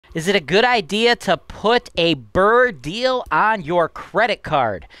Is it a good idea to put a BRRRR deal on your credit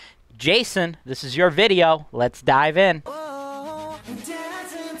card? Jason, this is your video. Let's dive in. For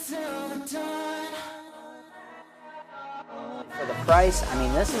the price, I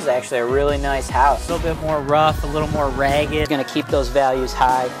mean, this is actually a really nice house. A little bit more rough, a little more ragged. It's gonna keep those values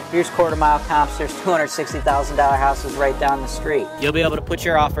high. Here's quarter mile comps. There's $260,000 houses right down the street. You'll be able to put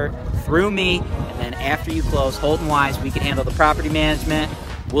your offer through me, and then after you close, Holton Wise, we can handle the property management.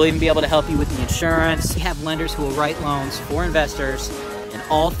 We'll even be able to help you with the insurance. We have lenders who will write loans for investors in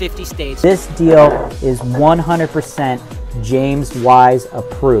all 50 states. This deal is 100% James Wise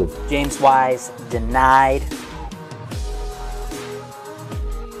approved. James Wise denied.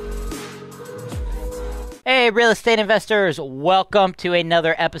 Hey, real estate investors, welcome to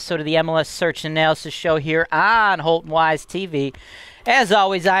another episode of the MLS Search and Analysis Show here on Holton Wise TV. As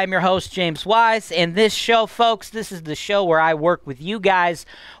always, I am your host, James Wise, and this show, folks, this is the show where I work with you guys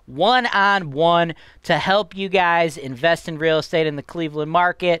one-on-one to help you guys invest in real estate in the Cleveland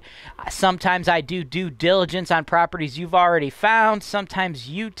market. Sometimes I do due diligence on properties you've already found. Sometimes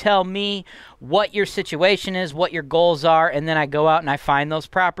you tell me what your situation is, what your goals are, and then I go out and I find those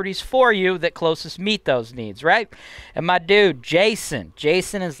properties for you that closest meet those needs, right? And my dude, Jason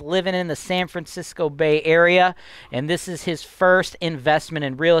is living in the San Francisco Bay Area, and this is his first investment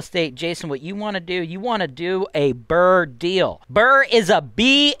in real estate. Jason, what you want to do, you want to do a BRRRR deal. BRRRR is a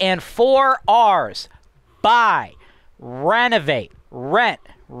B and 4 R's. Buy, renovate, rent,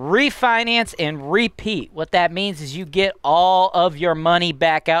 refinance, and repeat. What that means is you get all of your money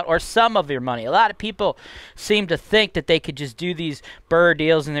back out, or some of your money. A lot of people seem to think that they could just do these BRRRR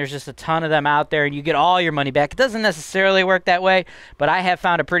deals and there's just a ton of them out there and you get all your money back. It doesn't necessarily work that way, but I have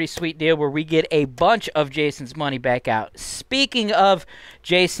found a pretty sweet deal where we get a bunch of Jason's money back out. Speaking of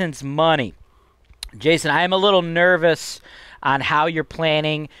Jason's money, Jason, I am a little nervous on how you're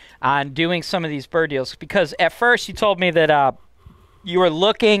planning on doing some of these BRRRR deals, because at first you told me that you were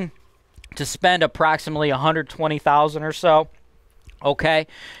looking to spend approximately $120,000 or so, okay?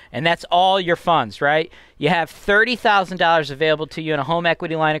 And that's all your funds, right? You have $30,000 available to you in a home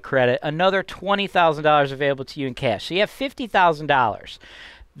equity line of credit, another $20,000 available to you in cash. So you have $50,000.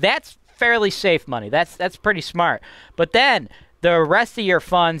 That's fairly safe money. That's pretty smart. But then the rest of your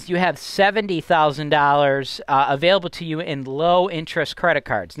funds, you have $70,000 available to you in low-interest credit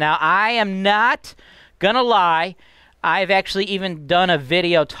cards. Now, I am not going to lie. I've actually even done a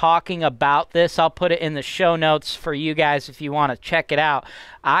video talking about this. I'll put it in the show notes for you guys if you want to check it out.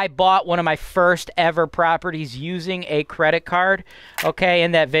 I bought one of my first ever properties using a credit card. Okay,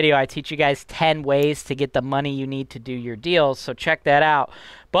 in that video, I teach you guys 10 ways to get the money you need to do your deals, so check that out.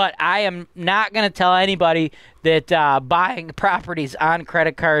 But I am not going to tell anybody that buying properties on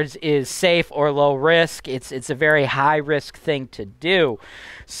credit cards is safe or low risk. It's a very high risk thing to do.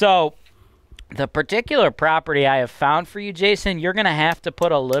 So the particular property I have found for you, Jason, you're going to have to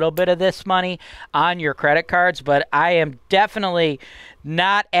put a little bit of this money on your credit cards, but I am definitely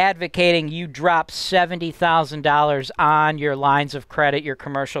not advocating you drop $70,000 on your lines of credit, your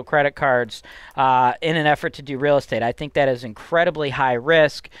commercial credit cards, in an effort to do real estate. I think that is incredibly high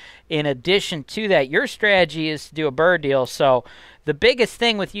risk. In addition to that, your strategy is to do a BRRRR deal. So the biggest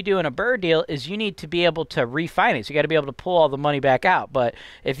thing with you doing a BRRRR deal is you need to be able to refinance. You got to be able to pull all the money back out. But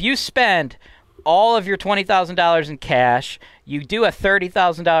if you spend all of your $20,000 in cash, you do a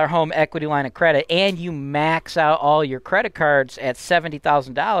 $30,000 home equity line of credit, and you max out all your credit cards at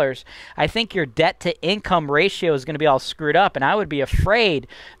 $70,000, I think your debt-to-income ratio is going to be all screwed up, and I would be afraid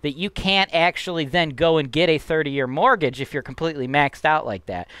that you can't actually then go and get a 30-year mortgage if you're completely maxed out like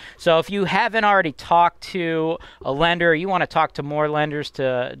that. So if you haven't already talked to a lender, or you want to talk to more lenders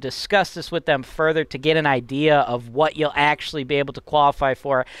to discuss this with them further to get an idea of what you'll actually be able to qualify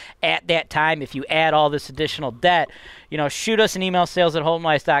for at that time if you add all this additional debt, you know, shoot us an email,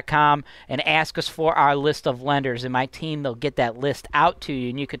 sales@holtonwise.com, and ask us for our list of lenders. And my team, they'll get that list out to you,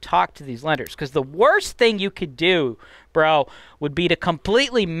 and you could talk to these lenders. Because the worst thing you could do, bro, would be to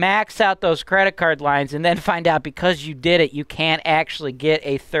completely max out those credit card lines and then find out because you did it, you can't actually get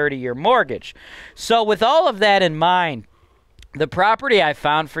a 30-year mortgage. So with all of that in mind, the property I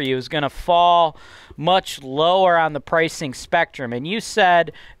found for you is going to fall much lower on the pricing spectrum. And you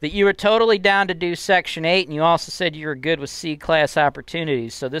said that you were totally down to do Section 8, and you also said you were good with C-class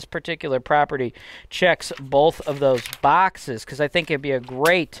opportunities. So this particular property checks both of those boxes, because I think it'd be a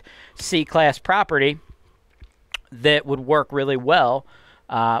great C-class property that would work really well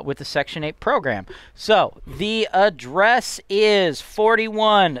with the Section 8 program. So the address is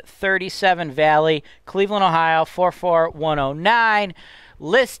 4137 Valley, Cleveland, Ohio, 44109.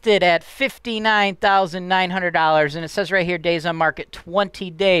 listed at $59,900, and it says right here days on market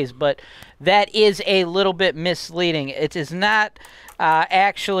 20 days, but that is a little bit misleading. It is not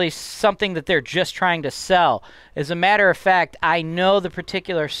actually something that they're just trying to sell. As a matter of fact, I know the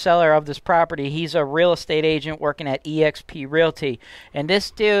particular seller of this property. He's a real estate agent working at eXp Realty, and this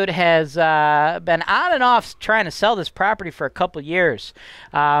dude has been on and off trying to sell this property for a couple years.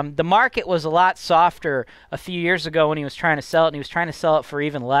 The market was a lot softer a few years ago when he was trying to sell it, and he was trying to sell it for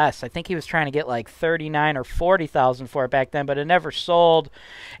even less. I think he was trying to get like $39,000 or $40,000 for it back then, but it never sold.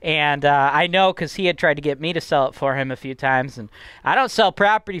 And I know because he had tried to get me to sell it for him a few times, and I don't sell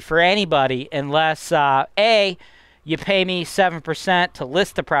property for anybody unless A, you pay me 7% to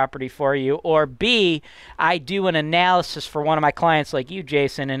list the property for you, or B, I do an analysis for one of my clients like you,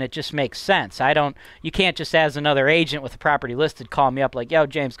 Jason, and it just makes sense. You can't just, as another agent with the property listed, call me up like, yo,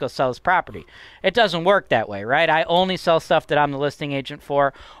 James, go sell this property. It doesn't work that way, right? I only sell stuff that I'm the listing agent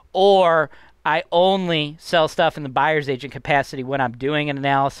for, or I only sell stuff in the buyer's agent capacity when I'm doing an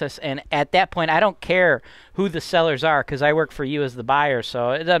analysis, and at that point, I don't care who the sellers are because I work for you as the buyer,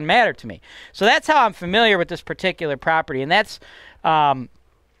 so it doesn't matter to me. So that's how I'm familiar with this particular property, and that's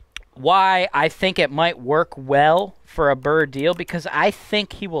why I think it might work well for a BRRRR deal, because I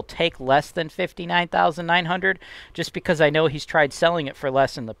think he will take less than $59,900 just because I know he's tried selling it for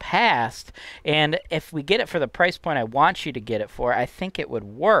less in the past, and if we get it for the price point I want you to get it for, I think it would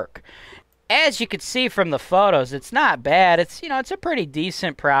work. As you can see from the photos, it's not bad. It's, it's a pretty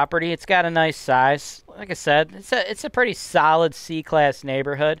decent property. It's got a nice size. Like I said, it's a pretty solid C-class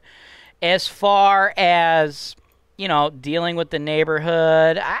neighborhood. As far as, dealing with the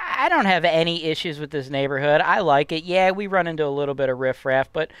neighborhood, I don't have any issues with this neighborhood. I like it. Yeah, we run into a little bit of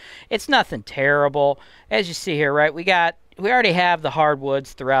riffraff, but it's nothing terrible. As you see here, right, we already have the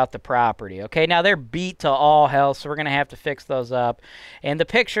hardwoods throughout the property, okay? Now, they're beat to all hell, so we're going to have to fix those up. And the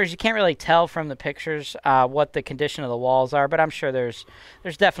pictures, you can't really tell from the pictures what the condition of the walls are, but I'm sure there's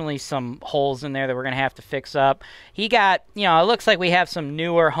definitely some holes in there that we're going to have to fix up. He got, it looks like we have some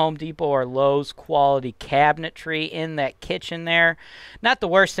newer Home Depot or Lowe's quality cabinetry in that kitchen there. Not the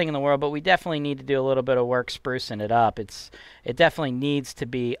worst thing in the world, but we definitely need to do a little bit of work sprucing it up. It definitely needs to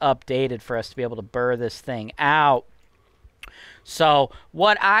be updated for us to be able to BRRRR this thing out. So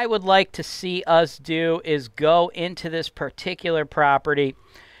what I would like to see us do is go into this particular property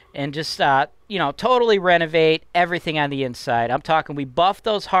and just, totally renovate everything on the inside. I'm talking we buff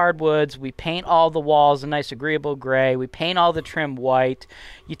those hardwoods, we paint all the walls a nice agreeable gray, we paint all the trim white.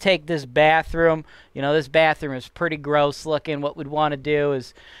 You take this bathroom, this bathroom is pretty gross looking. What we'd want to do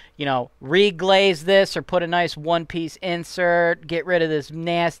is, reglaze this or put a nice one-piece insert, get rid of this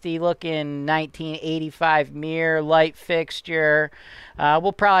nasty-looking 1985 mirror, light fixture.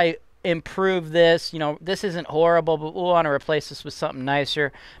 We'll probably improve this. This isn't horrible, but we'll want to replace this with something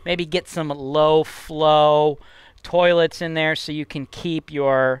nicer. Maybe get some low-flow toilets in there so you can keep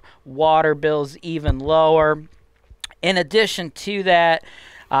your water bills even lower. In addition to that,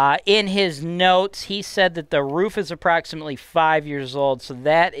 in his notes, he said that the roof is approximately 5 years old, so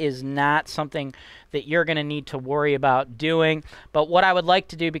that is not something that you're going to need to worry about doing. But what I would like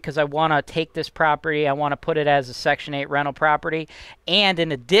to do, because I want to take this property, I want to put it as a Section 8 rental property, and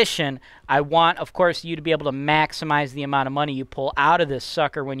in addition, I want, of course, you to be able to maximize the amount of money you pull out of this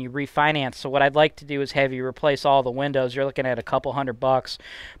sucker when you refinance. So what I'd like to do is have you replace all the windows. You're looking at a couple $100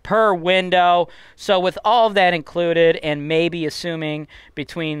 per window. So with all of that included, and maybe assuming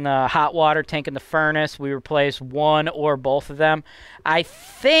between the hot water tank and the furnace, we replace one or both of them, I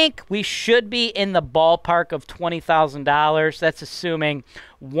think we should be in the ballpark of $20,000. That's assuming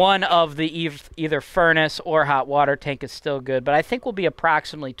one of the either furnace or hot water tank is still good, but I think we'll be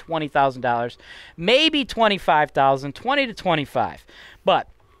approximately $20,000, maybe $25,000, $20 to $25. But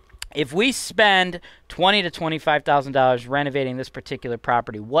if we spend $20,000 to $25,000 renovating this particular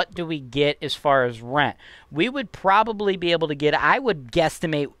property, what do we get as far as rent? We would probably be able to get, I would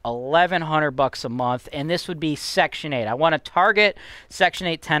guesstimate $1,100 a month, and this would be Section 8. I want to target Section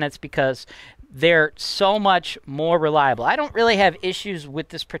 8 tenants because they're so much more reliable. I don't really have issues with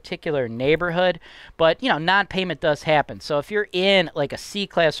this particular neighborhood, but, non-payment does happen. So if you're in like a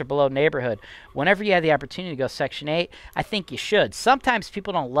C-class or below neighborhood, whenever you have the opportunity to go Section 8, I think you should. Sometimes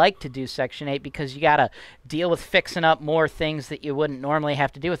people don't like to do Section 8 because you got to deal with fixing up more things that you wouldn't normally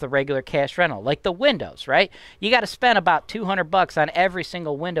have to do with a regular cash rental, like the windows, right? You got to spend about $200 on every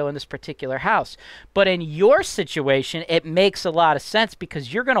single window in this particular house. But in your situation, it makes a lot of sense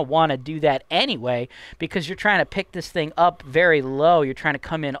because you're going to want to do that anyway, because you're trying to pick this thing up very low. You're trying to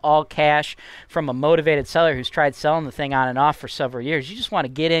come in all cash from a motivated seller who's tried selling the thing on and off for several years. You just want to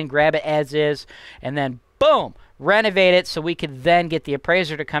get in, grab it as is, and then boom, renovate it so we could then get the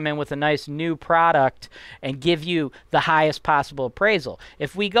appraiser to come in with a nice new product and give you the highest possible appraisal.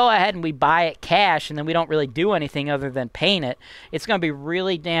 If we go ahead and we buy it cash and then we don't really do anything other than paint it, it's going to be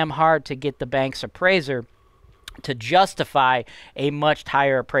really damn hard to get the bank's appraiser to justify a much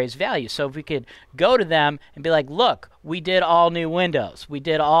higher appraised value. So if we could go to them and be like, look, we did all new windows, we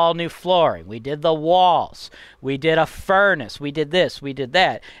did all new flooring, we did the walls, we did a furnace, we did this, we did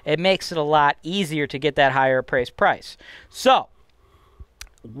that, it makes it a lot easier to get that higher appraised price. So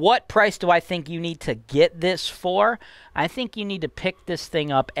what price do I think you need to get this for? I think you need to pick this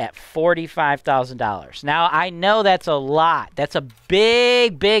thing up at $45,000. Now, I know that's a lot. That's a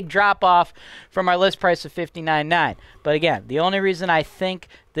big, big drop off from our list price of $59,900. But again, the only reason I think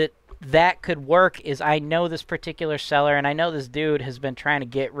that could work is I know this particular seller, and I know this dude has been trying to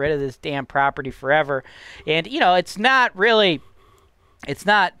get rid of this damn property forever. And, you know, it's not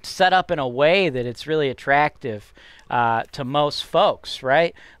set up in a way that it's really attractive to most folks,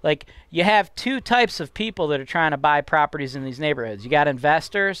 right? Like, you have two types of people that are trying to buy properties in these neighborhoods. You got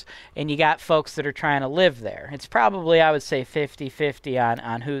investors, and you got folks that are trying to live there. It's probably, I would say, 50-50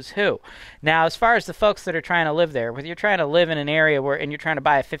 on who's who. Now, as far as the folks that are trying to live there, whether you're trying to live in an area where, and you're trying to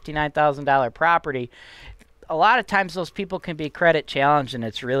buy a $59,000 property, a lot of times those people can be credit challenged, and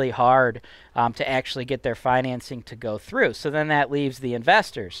it's really hard to actually get their financing to go through. So then that leaves the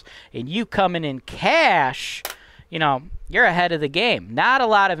investors. And you coming in cash, you know, you're ahead of the game. Not a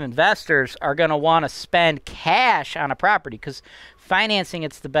lot of investors are going to want to spend cash on a property because financing,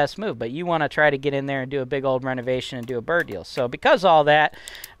 it's the best move. But you want to try to get in there and do a big old renovation and do a BRRRR deal. So because of all that,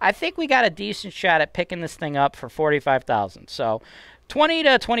 I think we got a decent shot at picking this thing up for $45,000. So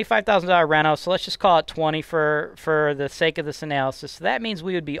 $20,000 to $25,000 reno, so let's just call it 20 for the sake of this analysis. So that means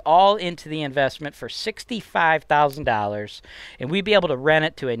we would be all into the investment for $65,000, and we'd be able to rent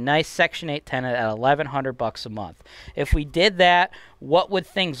it to a nice Section 8 tenant at $1,100 a month. If we did that, what would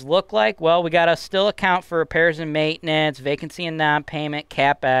things look like? Well, we got to still account for repairs and maintenance, vacancy and non-payment,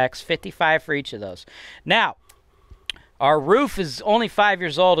 CapEx, $55,000 for each of those. Now, our roof is only 5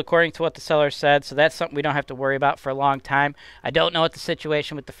 years old, according to what the seller said, so that's something we don't have to worry about for a long time. I don't know what the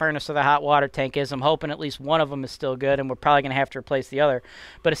situation with the furnace or the hot water tank is. I'm hoping at least one of them is still good, and we're probably going to have to replace the other.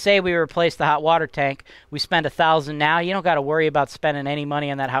 But to say we replace the hot water tank, we spend $1,000 now, you don't got to worry about spending any money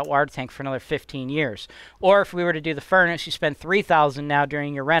on that hot water tank for another 15 years. Or if we were to do the furnace, you spend $3,000 now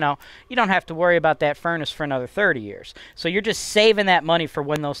during your reno, you don't have to worry about that furnace for another 30 years. So you're just saving that money for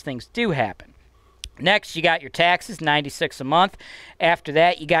when those things do happen. Next, you got your taxes, $96 a month. After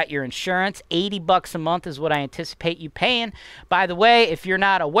that, you got your insurance, $80 a month is what I anticipate you paying. By the way, if you're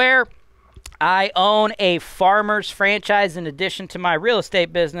not aware, I own a farmer's franchise in addition to my real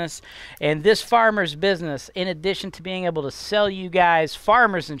estate business, and this farmer's business, in addition to being able to sell you guys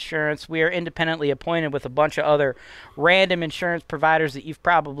farmer's insurance, we are independently appointed with a bunch of other random insurance providers that you've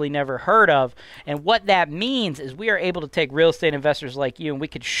probably never heard of. And what that means is we are able to take real estate investors like you, and we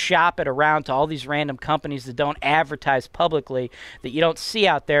could shop it around to all these random companies that don't advertise publicly, that you don't see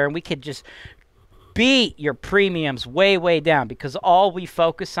out there, and we could just beat your premiums way, way down, because all we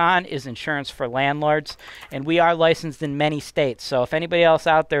focus on is insurance for landlords, and we are licensed in many states. So if anybody else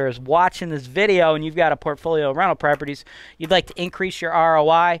out there is watching this video and you've got a portfolio of rental properties, you'd like to increase your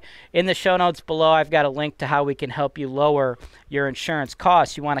ROI, in the show notes below I've got a link to how we can help you lower your insurance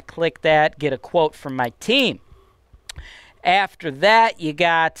costs. You want to click that, get a quote from my team. After that, you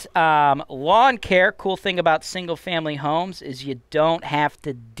got lawn care. Cool thing about single-family homes is you don't have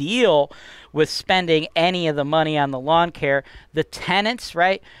to deal with spending any of the money on the lawn care. The tenants,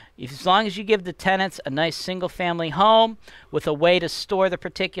 right? As long as you give the tenants a nice single-family home with a way to store the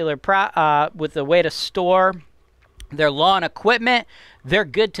particular their lawn equipment, they're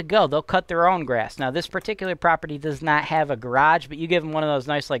good to go. They'll cut their own grass. Now, this particular property does not have a garage, but you give them one of those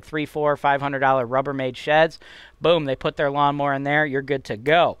nice, like $300, $400, $500 Rubbermaid sheds. Boom, they put their lawnmower in there. You're good to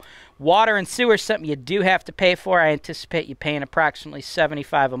go. Water and sewer is something you do have to pay for. I anticipate you paying approximately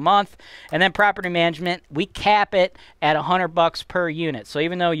 $75 a month. And then property management, we cap it at $100 per unit. So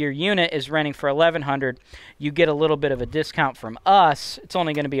even though your unit is renting for $1,100, you get a little bit of a discount from us. It's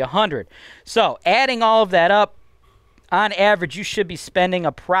only going to be $100. So adding all of that up, on average, you should be spending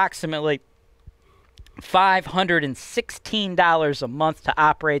approximately $516 a month to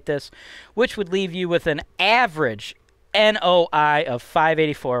operate this, which would leave you with an average NOI of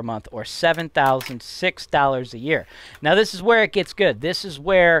 $584 a month, or $7,006 a year. Now, this is where it gets good. This is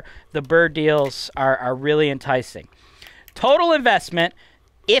where the BRRRR deals are really enticing. Total investment,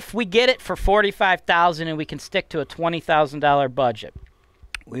 if we get it for $45,000 and we can stick to a $20,000 budget,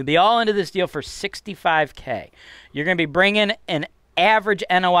 we'll be all into this deal for $65K. You're going to be bringing an average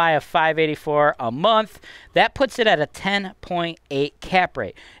NOI of $584 a month. That puts it at a 10.8 cap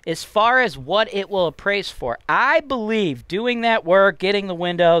rate. As far as what it will appraise for, I believe doing that work, getting the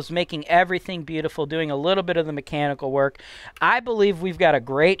windows, making everything beautiful, doing a little bit of the mechanical work, I believe we've got a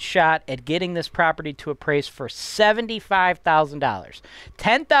great shot at getting this property to appraise for $75,000.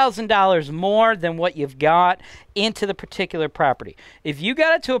 $10,000 more than what you've got into the particular property. If you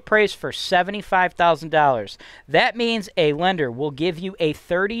got it to appraise for $75,000, that means a lender will give you a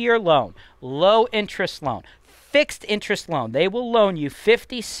 30-year loan, low interest loan, fixed interest loan. They will loan you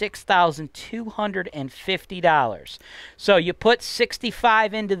 $56,250. So you put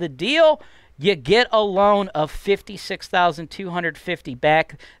 65 into the deal, you get a loan of $56,250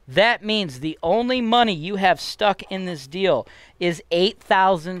 back. That means the only money you have stuck in this deal is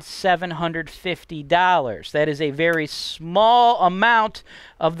 $8,750. That is a very small amount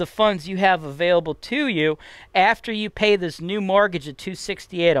of the funds you have available to you. After you pay this new mortgage of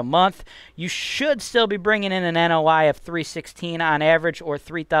 $268 a month, you should still be bringing in an NOI of $316 on average, or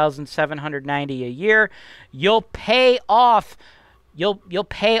 $3,790 a year. You'll pay off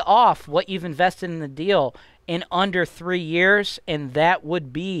what you've invested in the deal in under 3 years, and that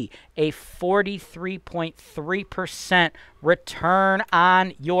would be a 43.3% return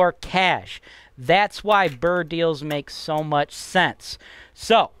on your cash. That's why BRRRR deals make so much sense.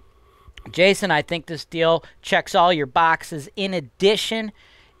 So, Jason, I think this deal checks all your boxes. In addition,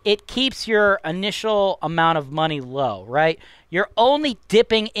 it keeps your initial amount of money low, right? You're only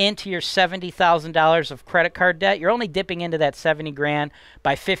dipping into your $70,000 of credit card debt. You're only dipping into that 70 grand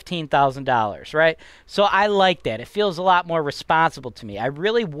by $15,000, right? So I like that. It feels a lot more responsible to me. I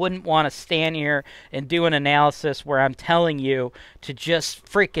really wouldn't want to stand here and do an analysis where I'm telling you to just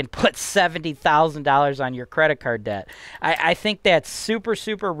freaking put $70,000 on your credit card debt. I think that's super,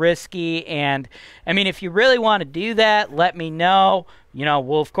 super risky. And I mean, if you really want to do that, let me know. You know,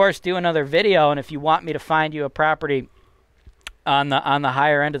 we'll of course do another video, and if you want me to find you a property on the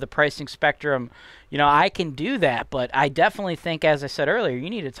higher end of the pricing spectrum, you know, I can do that. But I definitely think, as I said earlier, you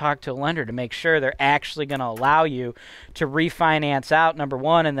need to talk to a lender to make sure they're actually going to allow you to refinance out, number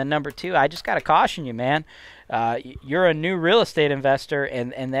one. And then number two, I just got to caution you, man. You're a new real estate investor,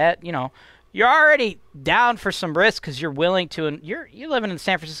 and that, you know, you're already down for some risk because you're willing to, and you're living in the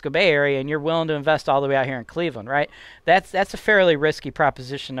San Francisco Bay Area, and you're willing to invest all the way out here in Cleveland, right? That's a fairly risky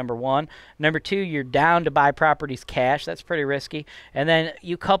proposition, number one. Number two, you're down to buy properties cash. That's pretty risky. And then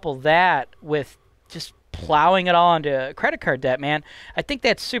you couple that with just plowing it all into credit card debt, man. I think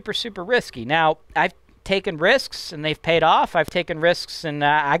that's super, super risky. Now, I've taken risks, and they've paid off. I've taken risks, and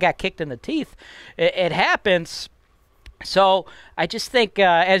I got kicked in the teeth. It happens. So I just think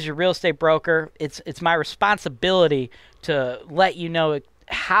as your real estate broker, it's my responsibility to let you know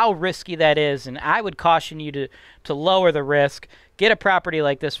how risky that is, and I would caution you to lower the risk, get a property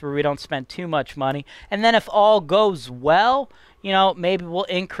like this where we don't spend too much money, and then if all goes well, you know, maybe we'll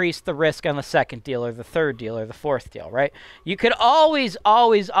increase the risk on the second deal or the third deal or the fourth deal, right? You could always,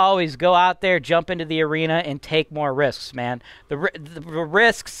 always, always go out there, jump into the arena, and take more risks, man. The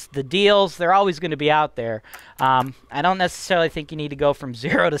risks, the deals, they're always going to be out there. I don't necessarily think you need to go from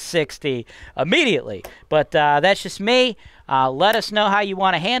 0 to 60 immediately, but that's just me. Let us know how you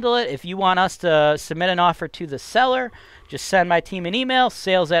want to handle it. If you want us to submit an offer to the seller, just send my team an email,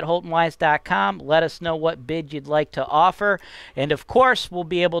 sales@holtonwise.com. Let us know what bid you'd like to offer. And, of course, we'll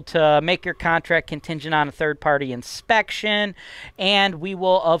be able to make your contract contingent on a third-party inspection. And we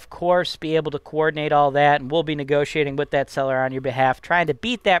will, of course, be able to coordinate all that. And we'll be negotiating with that seller on your behalf, trying to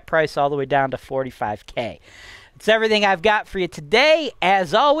beat that price all the way down to $45K. That's everything I've got for you today.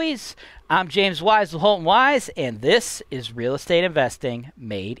 As always, I'm James Wise with Holton Wise, and this is Real Estate Investing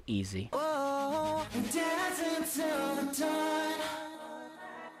Made Easy.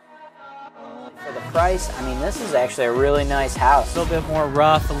 For the price, I mean, this is actually a really nice house. A little bit more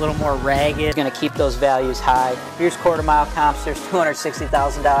rough, a little more ragged. It's going to keep those values high. Here's quarter-mile comps. There's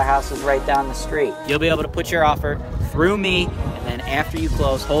 $260,000 houses right down the street. You'll be able to put your offer through me, and then after you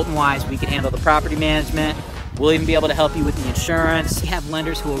close, Holton Wise, we can handle the property management. We'll even be able to help you with the insurance. We have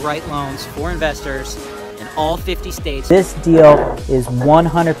lenders who will write loans for investors in all 50 states. This deal is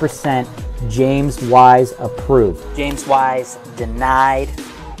 100% James Wise approved. James Wise denied.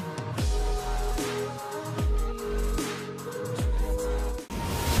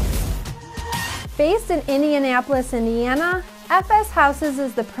 Based in Indianapolis, Indiana, FS Houses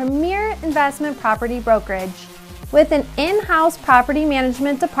is the premier investment property brokerage. With an in-house property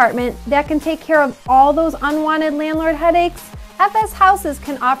management department that can take care of all those unwanted landlord headaches, FS Houses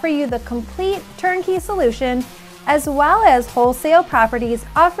can offer you the complete turnkey solution, as well as wholesale properties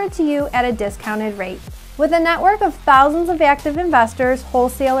offered to you at a discounted rate. With a network of thousands of active investors,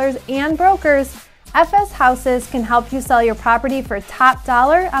 wholesalers, and brokers, FS Houses can help you sell your property for top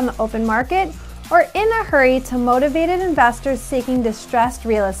dollar on the open market or in a hurry to motivated investors seeking distressed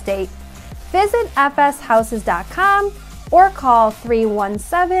real estate. Visit fshouses.com or call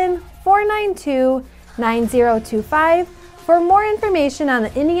 317-492-9025 for more information on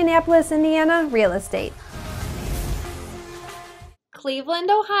the Indianapolis, Indiana real estate. Cleveland,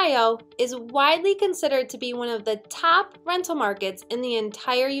 Ohio is widely considered to be one of the top rental markets in the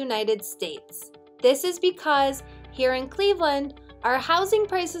entire United States. This is because here in Cleveland, our housing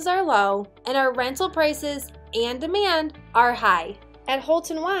prices are low and our rental prices and demand are high. At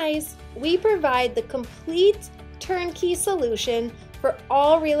Holton Wise, we provide the complete turnkey solution for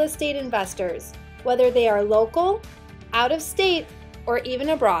all real estate investors, whether they are local, out of state, or even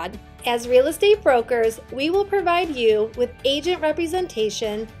abroad. As real estate brokers, we will provide you with agent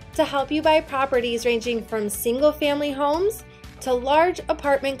representation to help you buy properties ranging from single-family homes to large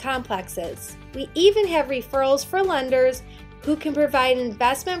apartment complexes. We even have referrals for lenders who can provide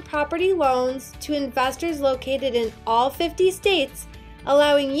investment property loans to investors located in all 50 states,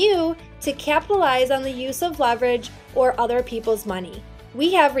 allowing you to capitalize on the use of leverage or other people's money.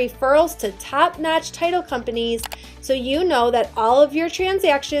 We have referrals to top-notch title companies so you know that all of your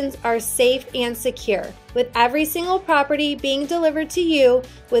transactions are safe and secure, with every single property being delivered to you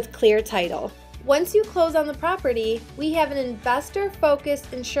with clear title. Once you close on the property, we have an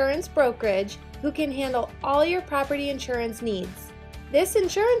investor-focused insurance brokerage who can handle all your property insurance needs. This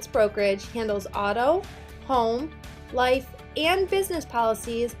insurance brokerage handles auto, home, life, and business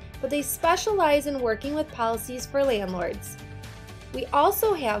policies, but they specialize in working with policies for landlords. We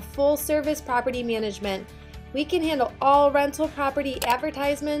also have full-service property management. We can handle all rental property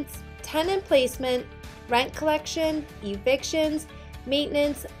advertisements, tenant placement, rent collection, evictions,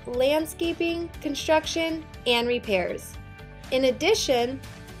 maintenance, landscaping, construction, and repairs. In addition,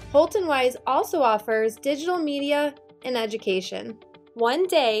 Holton Wise also offers digital media and education. One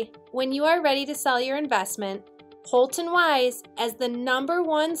day, when you are ready to sell your investment, Holton Wise, as the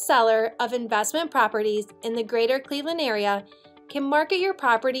 #1 seller of investment properties in the greater Cleveland area, can market your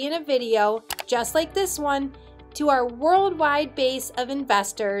property in a video just like this one to our worldwide base of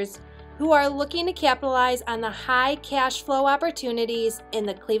investors who are looking to capitalize on the high cash flow opportunities in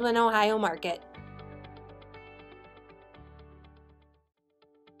the Cleveland, Ohio market.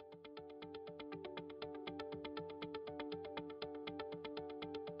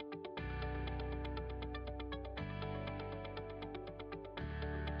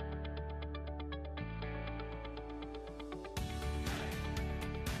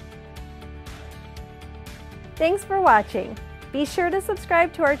 Thanks for watching. Be sure to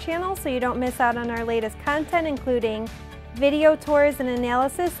subscribe to our channel so you don't miss out on our latest content, including video tours and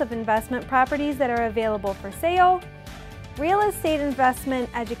analysis of investment properties that are available for sale, real estate investment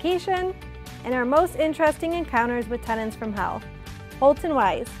education, and our most interesting encounters with tenants from hell. Holton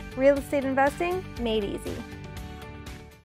Wise, real estate investing made easy.